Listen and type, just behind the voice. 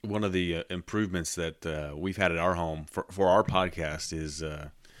one of the improvements that we've had at our home for our podcast is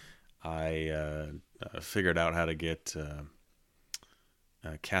I figured out how to get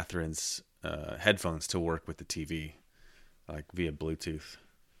Catherine's headphones to work with the TV, like via Bluetooth.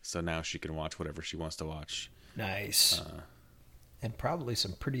 So now she can watch whatever she wants to watch. Nice. And probably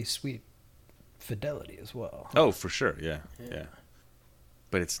some pretty sweet fidelity as well. Oh, for sure. Yeah.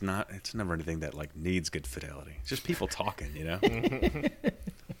 But it's never anything that like needs good fidelity. It's just people talking, you know?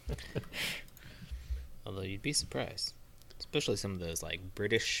 Although you'd be surprised. Especially some of those like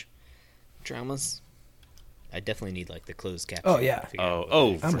British dramas. I definitely need like the closed caption. Oh, yeah.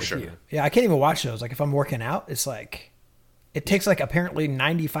 Oh, I'm for with sure. you. Yeah, I can't even watch those. Like if I'm working out, it's like it takes like apparently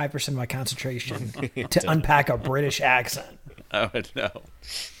 95% of my concentration to unpack a British accent. Oh, no.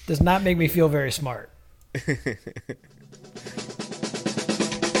 Does not make me feel very smart.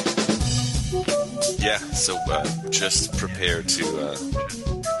 Yeah, so just prepare to...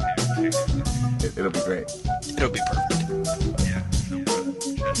 It'll be great. It'll be perfect.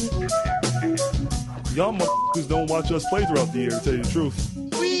 Y'all motherfuckers don't watch us play throughout the year, to tell you the truth.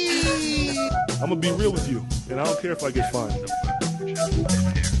 I'm gonna be real with you, and I don't care if I get fined.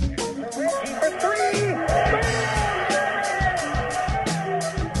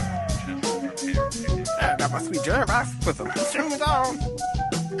 That must be Jervis. Put some shoes on.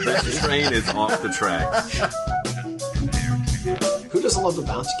 That train is off the tracks. Who doesn't love the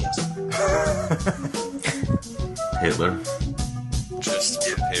bouncy castle? Hitler. Just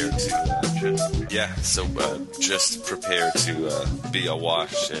prepare to... just prepare to be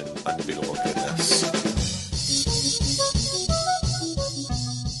awash in undebeatable goodness.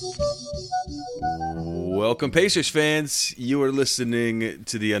 Welcome, Pacers fans. You are listening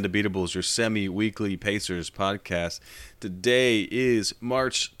to the Undebeatables, your semi-weekly Pacers podcast. Today is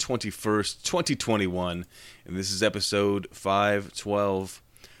March 21st, 2021, and this is episode 512,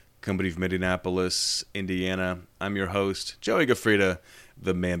 coming from Indianapolis, Indiana. I'm your host, Joey Gaffrida,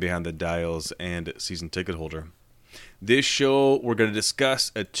 the man behind the dials and season ticket holder. This show, we're going to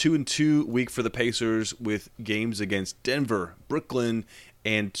discuss a 2-2 week for the Pacers with games against Denver, Brooklyn,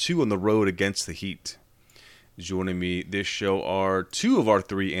 and 2 on the road against the Heat. Joining me this show are 2 of our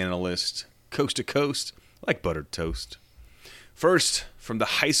 3 analysts, coast to coast, like buttered toast. First, from the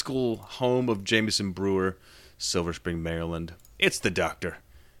high school home of Jamison Brewer, Silver Spring, Maryland, it's the doctor,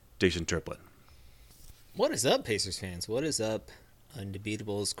 Jason Triplett. What is up, Pacers fans? What is up,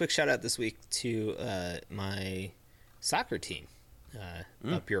 Undebeatables? Quick shout out this week to my soccer team,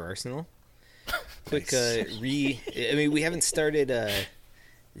 Up Your Arsenal. Quick we haven't started...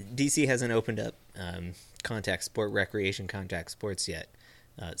 DC hasn't opened up recreation contact sports yet,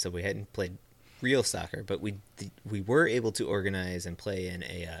 so we hadn't played real soccer, but we were able to organize and play in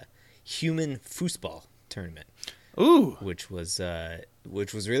a human foosball tournament. Ooh, which was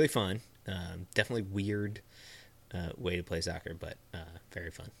really fun. Definitely weird way to play soccer, but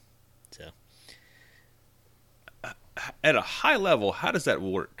very fun. So, at a high level, how does that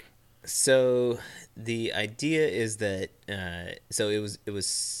work? So the idea is that so it was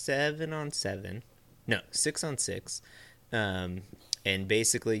 7-on-7, no 6-on-6, and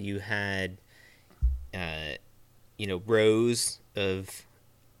basically you had rows of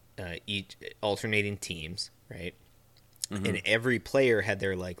each alternating teams, right? Mm-hmm. And every player had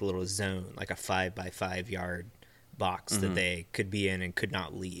their like little zone, like a 5x5 yard box that they could be in and could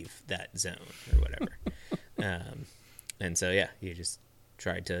not leave that zone or whatever. And so you just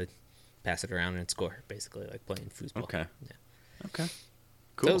tried to pass it around and score, basically, like playing foosball. Okay. Yeah. Okay.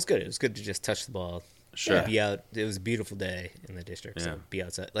 Cool. So it was good. It was good to just touch the ball. Sure. Be out. It was a beautiful day in the district, so be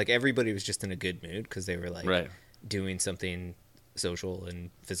outside. Like everybody was just in a good mood because they were like doing something social and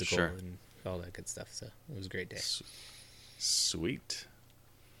physical and all that good stuff. So it was a great day. Sweet.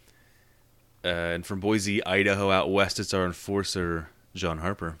 And from Boise, Idaho, out west, it's our enforcer, John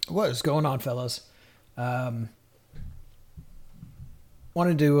Harper. What is going on, fellas?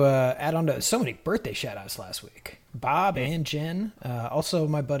 Wanted to add on to so many birthday shout-outs last week. Bob and Jen. Also,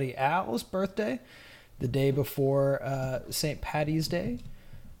 my buddy Al's birthday, the day before St. Patty's Day.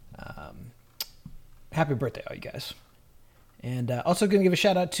 Happy birthday, all you guys. And also going to give a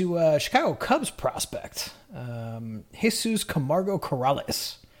shout-out to Chicago Cubs prospect, Jesus Camargo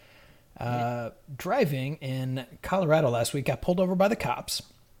Corrales. Driving in Colorado last week, got pulled over by the cops,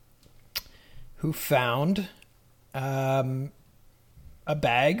 who found... a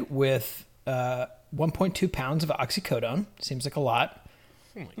bag with 1.2 pounds of oxycodone. Seems like a lot.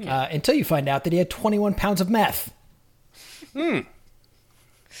 Oh my God. Until you find out that he had 21 pounds of meth. Wowzers.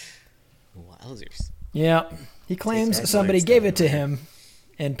 Yeah. He claims somebody gave it to him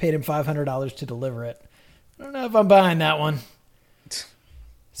and paid him $500 to deliver it. I don't know if I'm buying that one.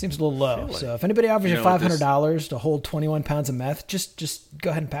 Seems a little low. Like, so if anybody offers you know, $500 to hold 21 pounds of meth, just go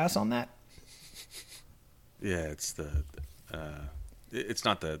ahead and pass on that. Yeah, it's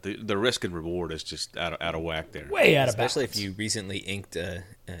not the risk and reward is just out of whack there. Way out of balance. Especially if you recently inked a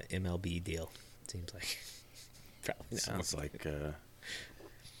MLB deal. Seems like probably not. Sounds like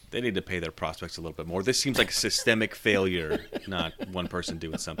they need to pay their prospects a little bit more. This seems like a systemic failure, not one person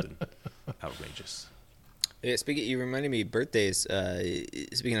doing something outrageous. Yeah, you reminded me of birthdays.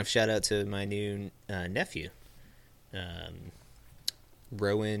 Speaking of, shout out to my new nephew,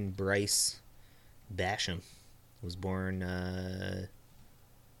 Rowan Bryce Basham, was born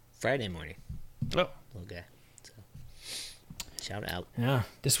Friday morning. Oh, Little guy. So, shout out. Yeah,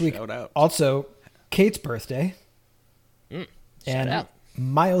 this week. Shout out. Also, Kate's birthday. Shout and out.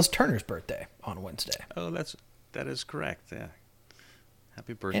 Miles Turner's birthday on Wednesday. Oh, that is correct. Yeah.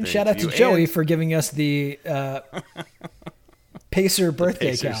 Happy birthday. And shout out to you. Joey And- for giving us the Pacer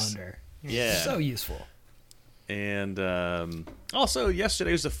birthday Pacers. calendar. Yeah. So useful. And also,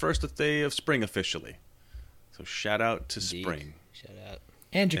 yesterday was the first day of spring officially. So shout out to Indeed. spring. Shout out.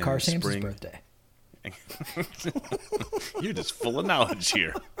 And Jakar And Samson's spring. birthday. You're just full of knowledge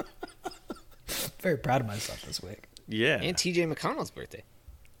here. Very proud of myself this week. Yeah. And TJ McConnell's birthday.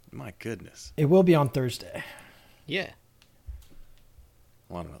 My goodness. It will be on Thursday. Yeah.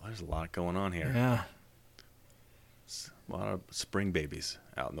 There's a lot going on here. Yeah. A lot of spring babies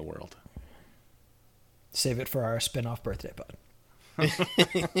out in the world. Save it for our spin-off birthday pod.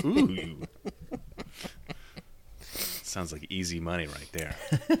 Ooh. Sounds like easy money right there.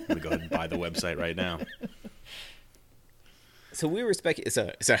 I'm going to go ahead and buy the website right now. So we were sorry,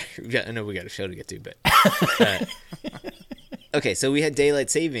 I know we got a show to get to, but okay. So we had daylight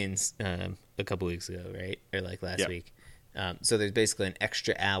savings a couple weeks ago, right, or like last Yep. week. So there's basically an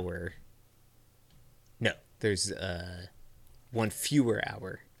extra hour. No, there's one fewer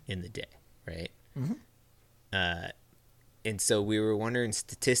hour in the day, right? Mm-hmm. And so we were wondering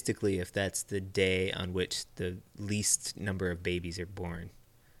statistically if that's the day on which the least number of babies are born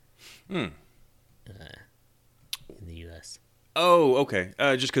in the U.S. Oh, okay.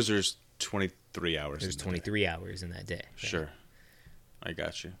 Just because there's 23 hours. There's in the 23 hours in that day. day. Sure. I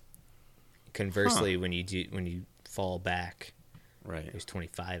got you. Conversely, when you fall back, Right. there's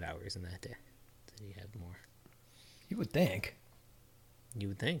 25 hours in that day. So you have more. You would think. You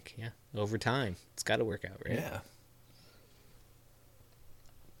would think, yeah. Over time, it's got to work out, right? Yeah.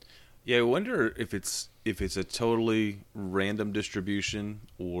 Yeah, I wonder if it's a totally random distribution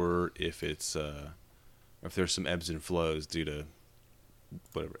or if it's if there's some ebbs and flows due to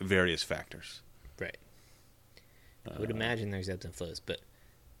whatever various factors. Right. I would imagine there's ebbs and flows, but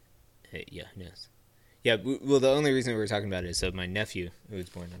yeah, who knows? Yeah, well, the only reason we were talking about it is so my nephew, who was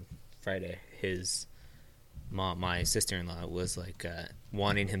born on Friday, his mom, my sister-in-law, was like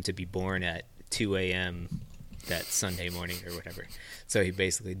wanting him to be born at 2 a.m. that Sunday morning or whatever. So he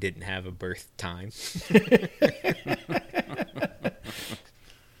basically didn't have a birth time.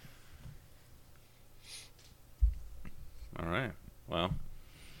 All right. Well,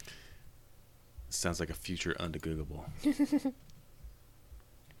 sounds like a future undegoogable.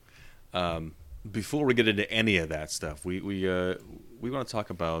 Before we get into any of that stuff, we want to talk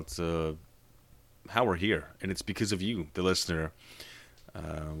about how we're here, and it's because of you, the listener.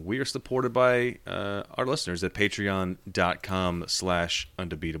 We are supported by our listeners at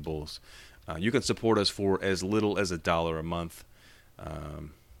patreon.com/undebeatables. You can support us for as little as $1 a month.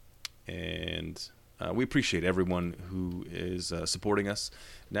 And we appreciate everyone who is supporting us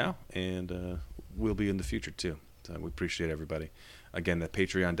now and will be in the future too. So we appreciate everybody. Again, that's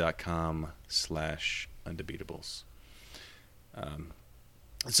patreon.com/undebeatables.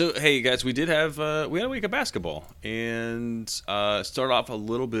 So, hey, guys, we had a week of basketball, and started off a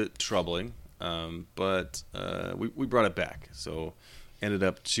little bit troubling, but we brought it back. So, ended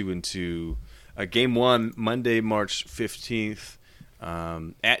up 2-2. Game 1, Monday, March 15th,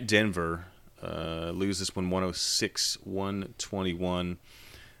 at Denver. Lose this one 106-121.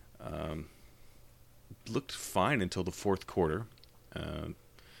 Looked fine until the fourth quarter.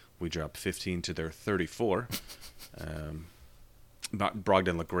 We dropped 15 to their 34.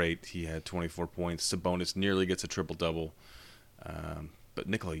 Brogdon looked great. He had 24 points. Sabonis nearly gets a triple-double. But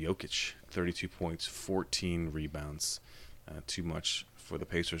Nikola Jokic, 32 points, 14 rebounds. Too much for the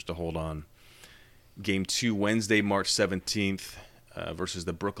Pacers to hold on. Game 2, Wednesday, March 17th, versus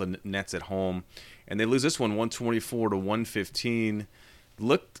the Brooklyn Nets at home. And they lose this one 124-115.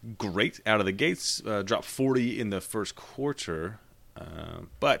 Looked great out of the gates. Dropped 40 in the first quarter.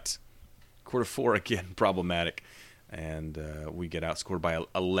 But quarter 4, again, problematic. And we get outscored by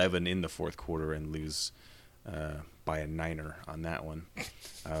 11 in the fourth quarter and lose by a niner on that one.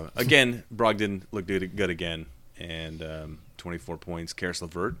 Again, Brogdon looked good again, and 24 points. Karis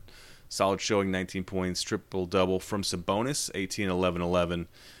LeVert, solid showing, 19 points, triple-double from Sabonis, 18, 11, 11.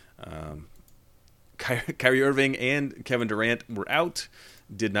 Kyrie Irving and Kevin Durant were out.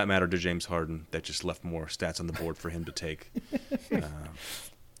 Did not matter to James Harden. That just left more stats on the board for him to take.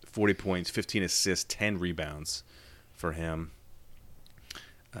 40 points, 15 assists, 10 rebounds for him.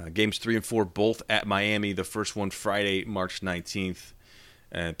 Games 3 and 4 both at Miami. The first one Friday, March 19th.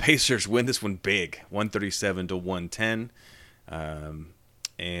 Pacers win this one big, 137-110.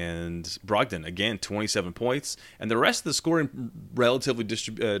 And Brogdon, again, 27 points. And the rest of the scoring relatively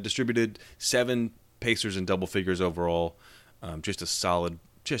distributed. 7 Pacers in double figures overall. Just a solid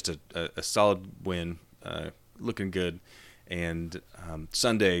win. Looking good. And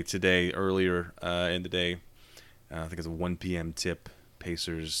Sunday, today, earlier in the day, I think it's a 1 p.m. tip.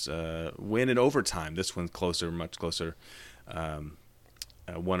 Pacers win in overtime. This one's closer, much closer.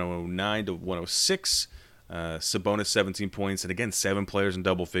 109-106. Sabonis 17 points, and again 7 players in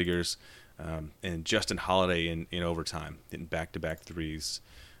double figures. And Justin Holiday in overtime, hitting back-to-back threes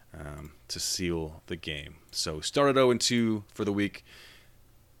to seal the game. So started 0-2 for the week.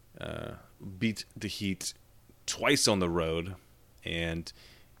 Beat the Heat twice on the road, and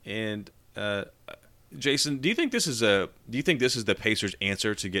Jason, do you think this is the Pacers'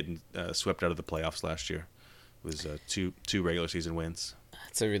 answer to getting swept out of the playoffs last year? It was two regular season wins.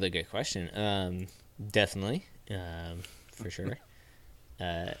 That's a really good question. Definitely, for sure.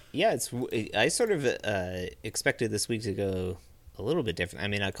 I sort of expected this week to go a little bit different. I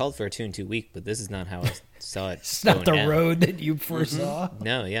mean, I called for a 2-2 week, but this is not how I saw it. It's not the road that you foresaw.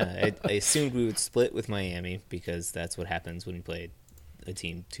 No, yeah, I assumed we would split with Miami because that's what happens when you play a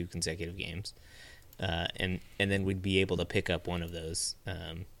team 2 consecutive games. And then we'd be able to pick up one of those,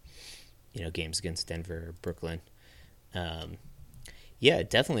 games against Denver or Brooklyn.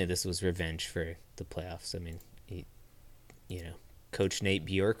 Definitely this was revenge for the playoffs. I mean, Coach Nate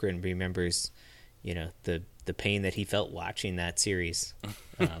Bjorkgren remembers, the pain that he felt watching that series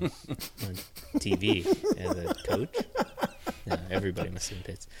on TV as a coach. Everybody must have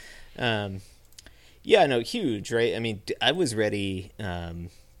been pissed. Huge, right? I mean, I was ready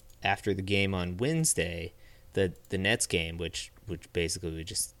after the game on Wednesday, the Nets game, which basically we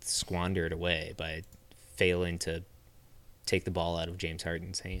just squandered away by failing to take the ball out of James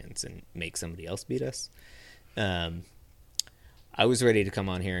Harden's hands and make somebody else beat us. I was ready to come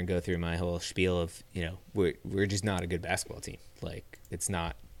on here and go through my whole spiel of, we're just not a good basketball team. Like, it's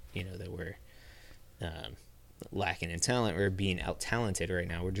not, that we're lacking in talent or being out-talented right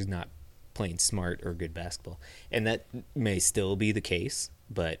now. We're just not playing smart or good basketball. And that may still be the case,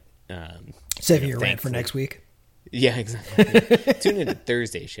 but... Save your rant for next week. Yeah, exactly. Tune in to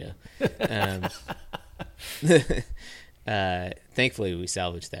Thursday show. Thankfully, we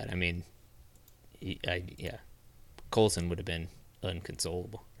salvaged that. I mean, Colson would have been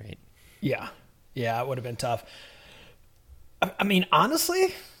unconsolable, right? Yeah, it would have been tough. I mean,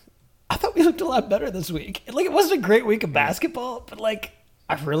 honestly, I thought we looked a lot better this week. Like, it wasn't a great week of basketball, but I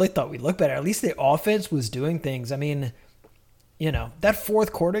really thought we looked better. At least the offense was doing things. I mean, that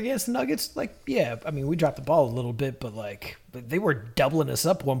fourth quarter against the Nuggets, we dropped the ball a little bit, but they were doubling us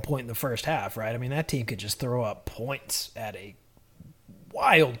up one point in the first half, right? I mean, that team could just throw up points at a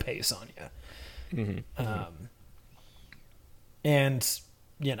wild pace on you. Mm-hmm. And,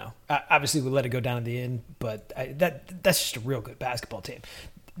 obviously we let it go down at the end, but that's just a real good basketball team.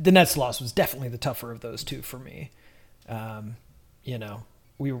 The Nets loss was definitely the tougher of those two for me.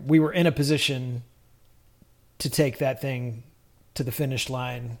 We were in a position to take that thing to the finish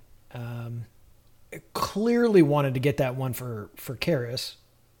line. Clearly wanted to get that one for Karis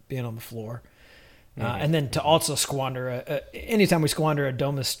being on the floor. And then to also squander anytime we squander a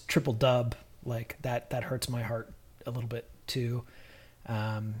Domus triple dub, that hurts my heart a little bit too.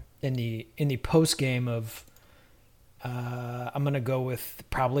 In the post game of, I'm going to go with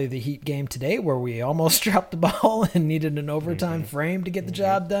probably the Heat game today where we almost dropped the ball and needed an overtime frame to get the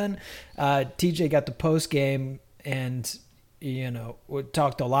job done. TJ got the post game and, we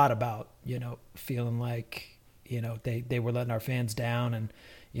talked a lot about, feeling like, they were letting our fans down, and,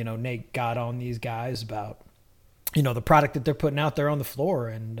 Nate got on these guys about, the product that they're putting out there on the floor.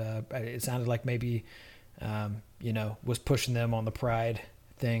 And it sounded like maybe, was pushing them on the pride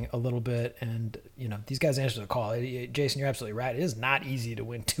thing a little bit. And, these guys answered the call. Jason, you're absolutely right. It is not easy to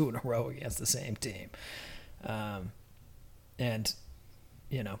win 2 in a row against the same team. And,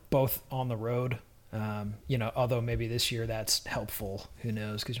 both on the road, although maybe this year that's helpful, who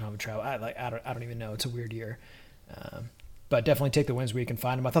knows? Cause you don't have to travel. I don't even know. It's a weird year. But definitely take the wins where you can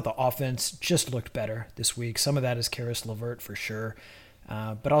find them. I thought the offense just looked better this week. Some of that is Karis LeVert for sure.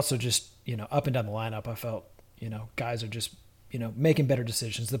 But also just, up and down the lineup, I felt, guys are just, making better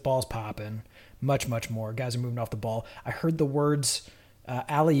decisions. The ball's popping much, much more. Guys are moving off the ball. I heard the words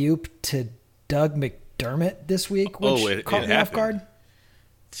alley-oop to Doug McDermott this week, which caught me off guard.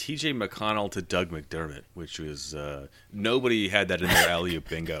 TJ McConnell to Doug McDermott, which was nobody had that in their alley-oop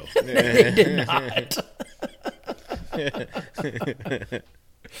bingo. They did not.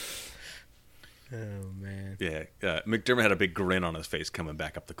 Oh, man. Yeah, McDermott had a big grin on his face coming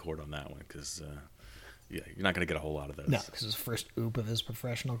back up the court on that one because, you're not going to get a whole lot of those. No, because it's the first oop of his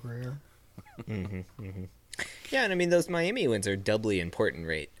professional career. Yeah, and I mean, those Miami wins are doubly important,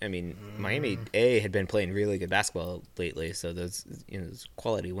 right? I mean, Miami, had been playing really good basketball lately, so those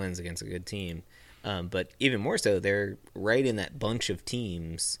quality wins against a good team. But even more so, they're right in that bunch of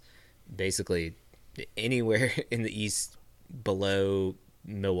teams, basically anywhere in the East below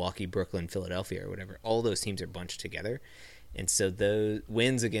Milwaukee, Brooklyn, Philadelphia, or whatever. All those teams are bunched together. And so those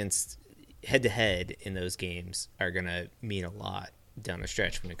wins against head-to-head in those games are going to mean a lot down the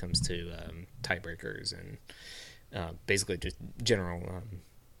stretch when it comes to tiebreakers and basically just general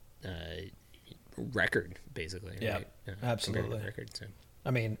record, basically. Yeah, right? absolutely. Record, so.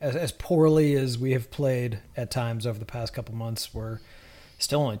 I mean, as poorly as we have played at times over the past couple months, we're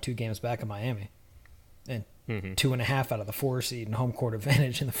still only 2 games back of Miami. And 2.5 out of the 4 seed and home court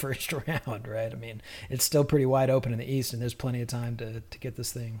advantage in the first round, right? I mean, it's still pretty wide open in the East, and there's plenty of time to get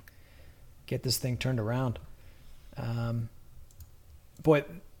this thing turned around. Boy,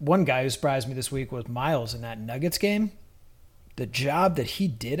 one guy who surprised me this week was Miles in that Nuggets game. The job that he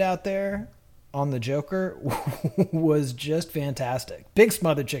did out there on the Joker was just fantastic. Big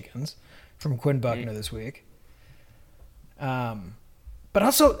smothered chickens from Quinn Buckner this week. But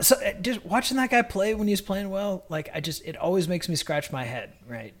also, just watching that guy play when he's playing well, it always makes me scratch my head,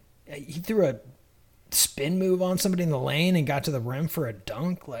 right? He threw a spin move on somebody in the lane and got to the rim for a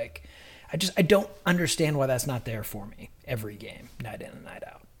dunk. I don't understand why that's not there for me every game, night in and night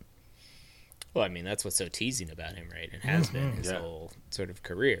out. Well, I mean, that's what's so teasing about him, right? It has been his whole sort of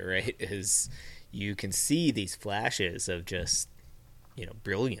career, right? Is you can see these flashes of just,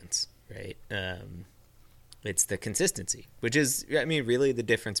 brilliance, right? It's the consistency, which is, I mean, really the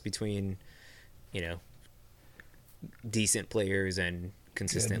difference between, decent players and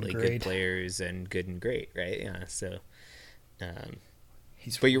consistently good players and good and great, right? Yeah, so...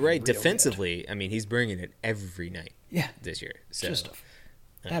 but you're right. Defensively, good. I mean, he's bringing it every night. Yeah, this year. So, just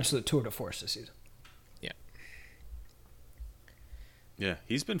an absolute tour de force this season. Yeah, yeah.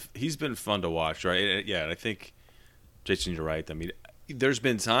 He's been fun to watch, right? Yeah, I think, Jason, you're right. I mean, there's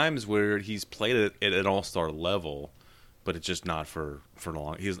been times where he's played at an all-star level, but it's just not for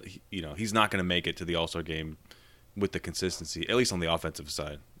long. He's not going to make it to the all-star game with the consistency, at least on the offensive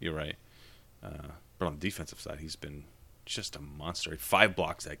side. You're right, but on the defensive side, he's been just a monster. 5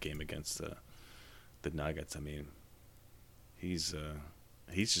 blocks that game against the Nuggets. I mean, he's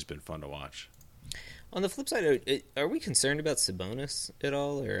just been fun to watch. On the flip side, are we concerned about Sabonis at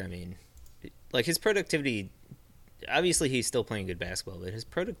all? Or, I mean, his productivity, obviously he's still playing good basketball, but his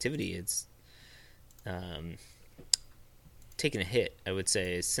productivity is taken a hit, I would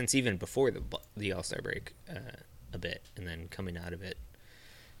say, since even before the All-Star break a bit, and then coming out of it,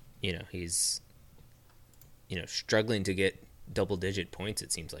 he's struggling to get double-digit points,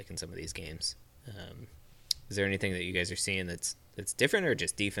 it seems like, in some of these games. Is there anything that you guys are seeing that's different, or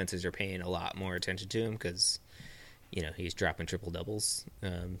just defenses are paying a lot more attention to him because, he's dropping triple-doubles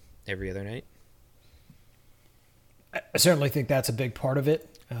every other night? I certainly think that's a big part of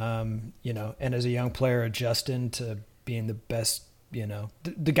it, and as a young player adjusting to being the best,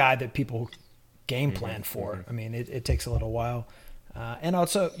 the guy that people game plan for. I mean, it takes a little while. And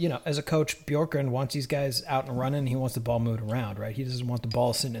also, as a coach, Bjorkgren wants these guys out and running. He wants the ball moving around, right? He doesn't want the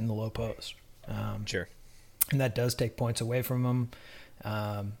ball sitting in the low post. Sure. And that does take points away from him.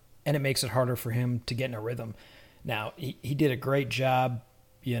 And it makes it harder for him to get in a rhythm. Now, he did a great job,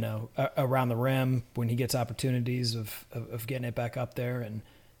 around the rim when he gets opportunities of getting it back up there. And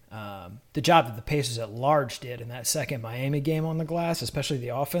the job that the Pacers at large did in that second Miami game on the glass, especially the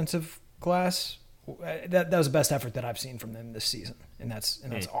offensive glass, that was the best effort that I've seen from them this season, and that's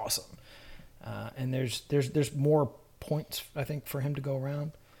awesome. And there's more points, I think, for him to go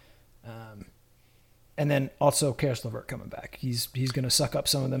around. And then also Karis LeVert coming back. He's going to suck up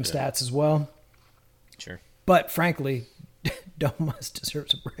some of them stats as well. Sure. But frankly, Domas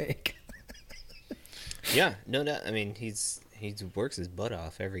deserves a break. Yeah, no doubt. I mean, he works his butt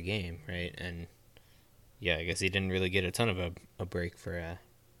off every game, right? And yeah, I guess he didn't really get a ton of a break for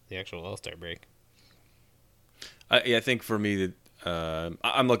the actual All-Star break. I think for me that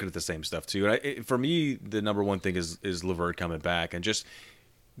I'm looking at the same stuff too. And for me, the number one thing is LeVert coming back and just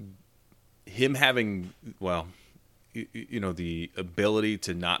him having the ability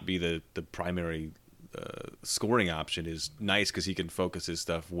to not be the primary scoring option is nice because he can focus his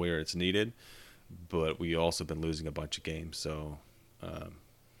stuff where it's needed. But we also been losing a bunch of games, so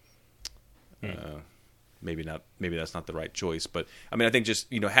maybe not. Maybe that's not the right choice. But I mean, I think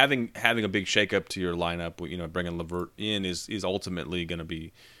just having a big shakeup to your lineup, bringing LeVert in is ultimately going to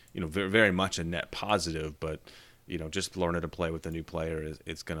be very, very much a net positive. But just learning to play with a new player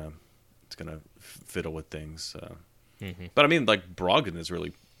it's gonna fiddle with things. But I mean, like Brogdon has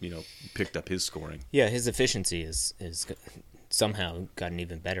really picked up his scoring. Yeah, his efficiency is somehow gotten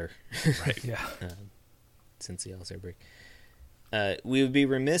even better. Right. Yeah. Since the All-Star break. We would be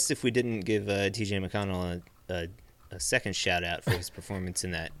remiss if we didn't give T.J. McConnell a second shout-out for his performance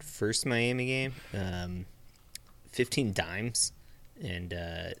in that first Miami game. 15 dimes and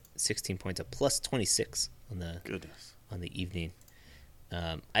 16 points, a plus 26 on the evening.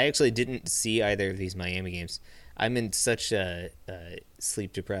 I actually didn't see either of these Miami games. I'm in such a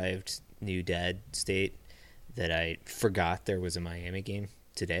sleep-deprived new dad state that I forgot there was a Miami game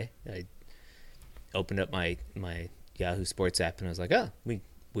today. I opened up my Yahoo Sports app and I was like, oh,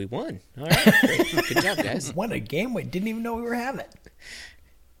 we won. All right, great. Good job, guys. Won a game we didn't even know we were having.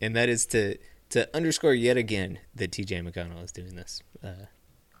 And that is to underscore yet again that TJ McConnell is doing this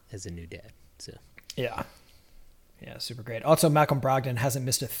as a new dad. So yeah, super great. Also, Malcolm Brogdon hasn't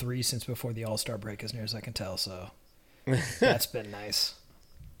missed a 3 since before the All-Star break, as near as I can tell. So that's been nice.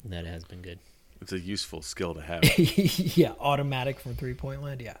 That has been good. It's a useful skill to have. Yeah, automatic from 3-point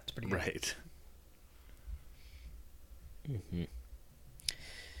land. Yeah, it's pretty good. Right. Mm-hmm.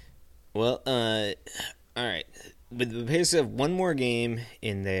 Well, all right. But the Pacers have one more game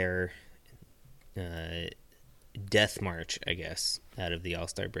in their death march, I guess, out of the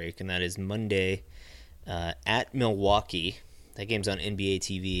All-Star break, and that is Monday at Milwaukee. That game's on NBA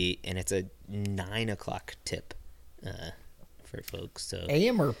TV, and it's a 9 o'clock tip for folks. So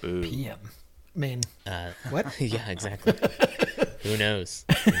AM or PM? I mean, what? Yeah, exactly. Who knows?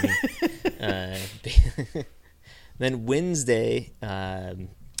 Then Wednesday,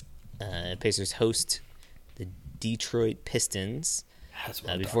 Pacers host the Detroit Pistons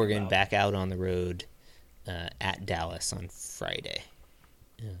before getting back out on the road at Dallas on Friday.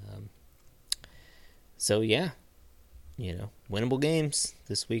 So, yeah, winnable games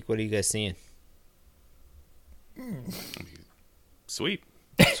this week. What are you guys seeing? Sweet.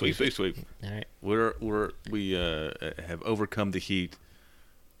 Sweet. All right. We have overcome the heat,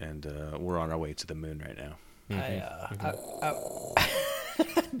 and we're on our way to the moon right now.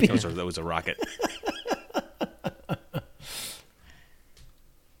 That was a rocket.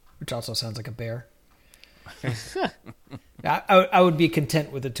 Which also sounds like a bear. I would be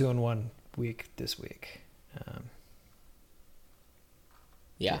content with a 2-1 week this week.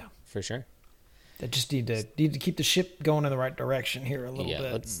 Yeah, for sure. I just need to keep the ship going in the right direction here a little bit.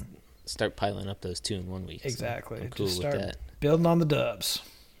 Yeah, let's start piling up those 2-1 weeks. Exactly. I'm cool just with start that. building on the dubs.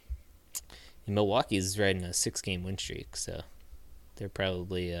 And Milwaukee's riding a 6-game win streak, so they're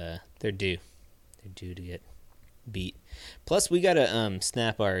probably they're due. They're due to get beat. Plus, we got to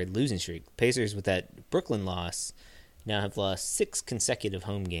snap our losing streak. Pacers, with that Brooklyn loss, now have lost 6 consecutive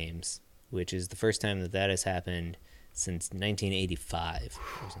home games, which is the first time that has happened since 1985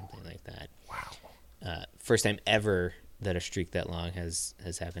 or something like that. Wow. First time ever that a streak that long has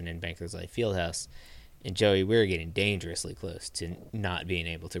happened in Bankers Life Fieldhouse. And Joey, we're getting dangerously close to not being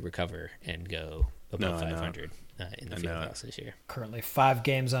able to recover and go above 500 in the Fieldhouse this year. Currently 5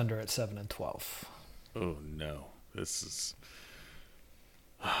 games under at 7-12. Oh no, this is.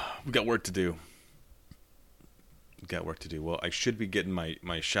 We got work to do. Well, I should be getting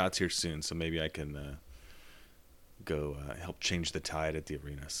my shots here soon, so maybe I can go help change the tide at the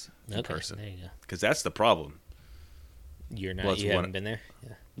arenas in person. There you go. Because that's the problem. You're not. You haven't been there.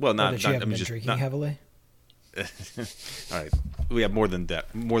 Yeah. Well, not. That you haven't been just drinking heavily. All right, we have more than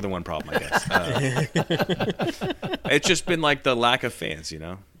one problem, I guess. It's just been like the lack of fans,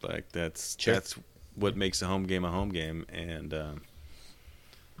 like that's what makes a home game, and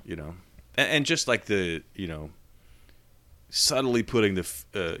and just like the subtly putting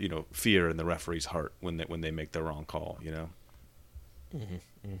the fear in the referee's heart when they make the wrong call,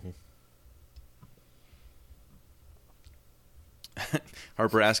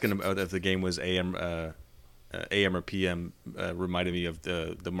 Harper asking about if the game was AM or PM reminded me of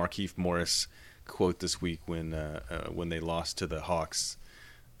the Markieff Morris quote this week when they lost to the Hawks.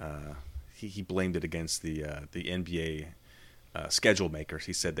 He blamed it against the NBA schedule makers.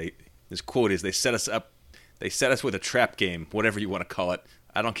 He said his quote is, "They set us up They set us with a trap game, whatever you want to call it.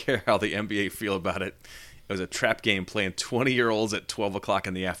 I don't care how the NBA feel about it. It was a trap game playing 20-year-olds at 12 o'clock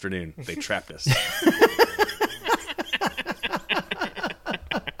in the afternoon. They trapped us.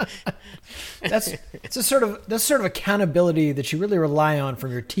 That's sort of accountability that you really rely on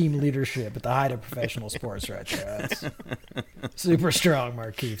from your team leadership at the height of professional sports right there. That's super strong,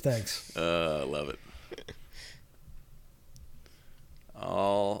 Markeith. Thanks. I love it.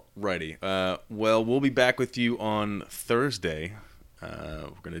 All righty. Well, we'll be back with you on Thursday. We're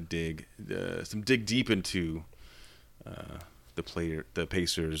gonna dig deep into the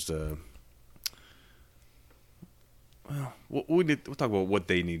Pacers. We'll talk about what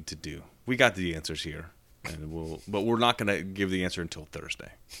they need to do. We got the answers here, but we're not gonna give the answer until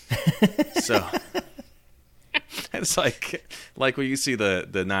Thursday. So it's like when you see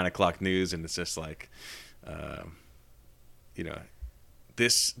the 9 o'clock news, and it's just like,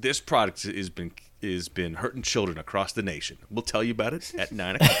 this product has been hurting children across the nation. We'll tell you about it at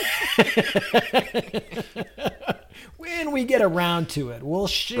 9 o'clock. When we get around to it, we'll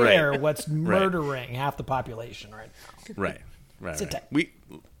share what's murdering half the population right now. Right. Sit tight. We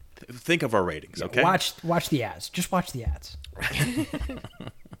think of our ratings, okay? Watch the ads. Just watch the ads.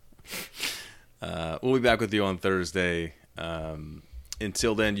 We'll be back with you on Thursday.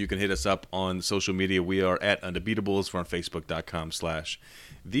 Until then, you can hit us up on social media. We are at Undebeatables. We're on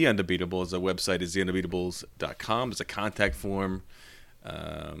Facebook.com/The Undebeatables. Our website is TheUndebeatables.com. There's a contact form.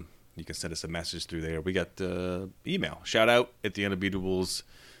 You can send us a message through there. We got email. Shout out at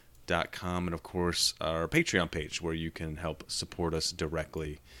TheUndebeatables.com. And, of course, our Patreon page where you can help support us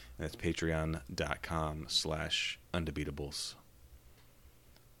directly. And that's Patreon.com/Undebeatables.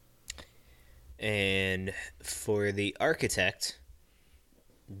 And for the architect,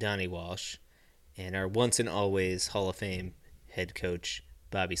 Donnie Walsh, and our once and always Hall of Fame head coach,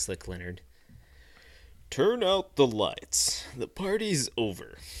 Bobby Slick Leonard, turn out the lights. The party's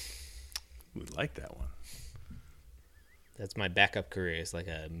over. We like that one. That's my backup career. It's like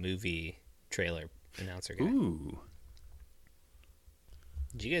a movie trailer announcer guy. Ooh.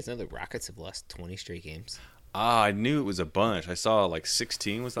 Did you guys know the Rockets have lost 20 straight games? I knew it was a bunch. I saw like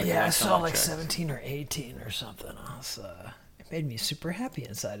 16 was like the Yeah, I last saw time like checked. 17 or 18 or something. It made me super happy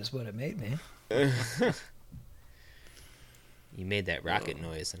inside is what it made me. You made that rocket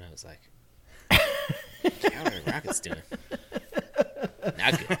noise, and I was like, how are the Rockets doing?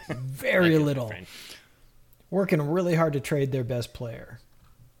 Not good. Very Not good, little. friend. Working really hard to trade their best player.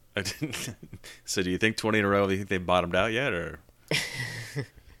 So do you think 20 in a row, do you think they bottomed out yet? Or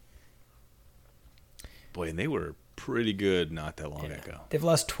boy, and they were pretty good not that long ago. They've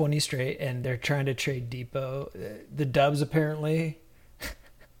lost 20 straight, and they're trying to trade Depot. The Dubs, apparently.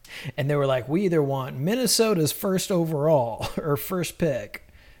 And they were like, we either want Minnesota's first overall or first pick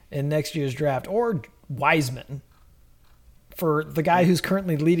in next year's draft or Wiseman for the guy who's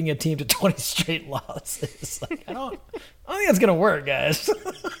currently leading a team to 20 straight losses. Like, I don't think that's going to work, guys.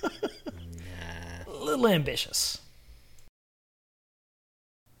 A little ambitious.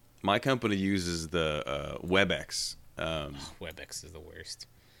 My company uses the WebEx. WebEx is the worst.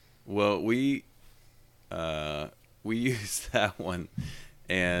 Well, we use that one,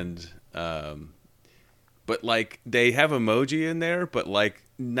 and but like they have emoji in there, but like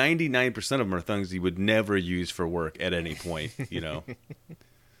 99% of them are things you would never use for work at any point. You know,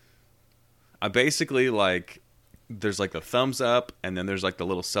 I basically like there's like the thumbs up, and then there's like the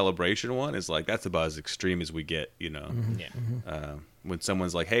little celebration one. Is like that's about as extreme as we get. You know, Yeah. when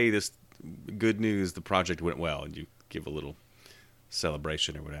someone's like, "Hey, this good news, the project went well," and you give a little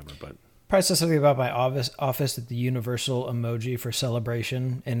celebration or whatever. But Probably says something about my office that the universal emoji for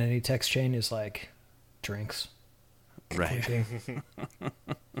celebration in any text chain is like drinks. right, Clinking.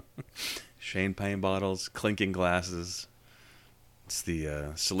 champagne bottles, clinking glasses. It's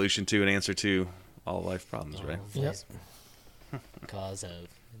the solution to and answer to all life problems, right? Yep. Cause of.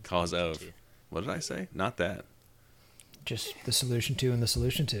 Cause of. What did I say? Not that. Just the solution to and the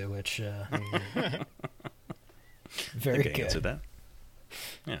solution to, which very I think I good. answered that.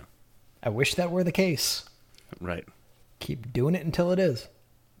 Yeah, I wish that were the case. right. Keep doing it until it is.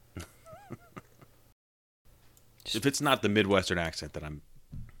 If it's not the Midwestern accent, then I'm.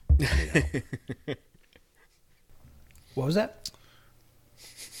 What was that?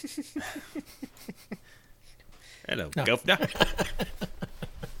 Hello, No. governor.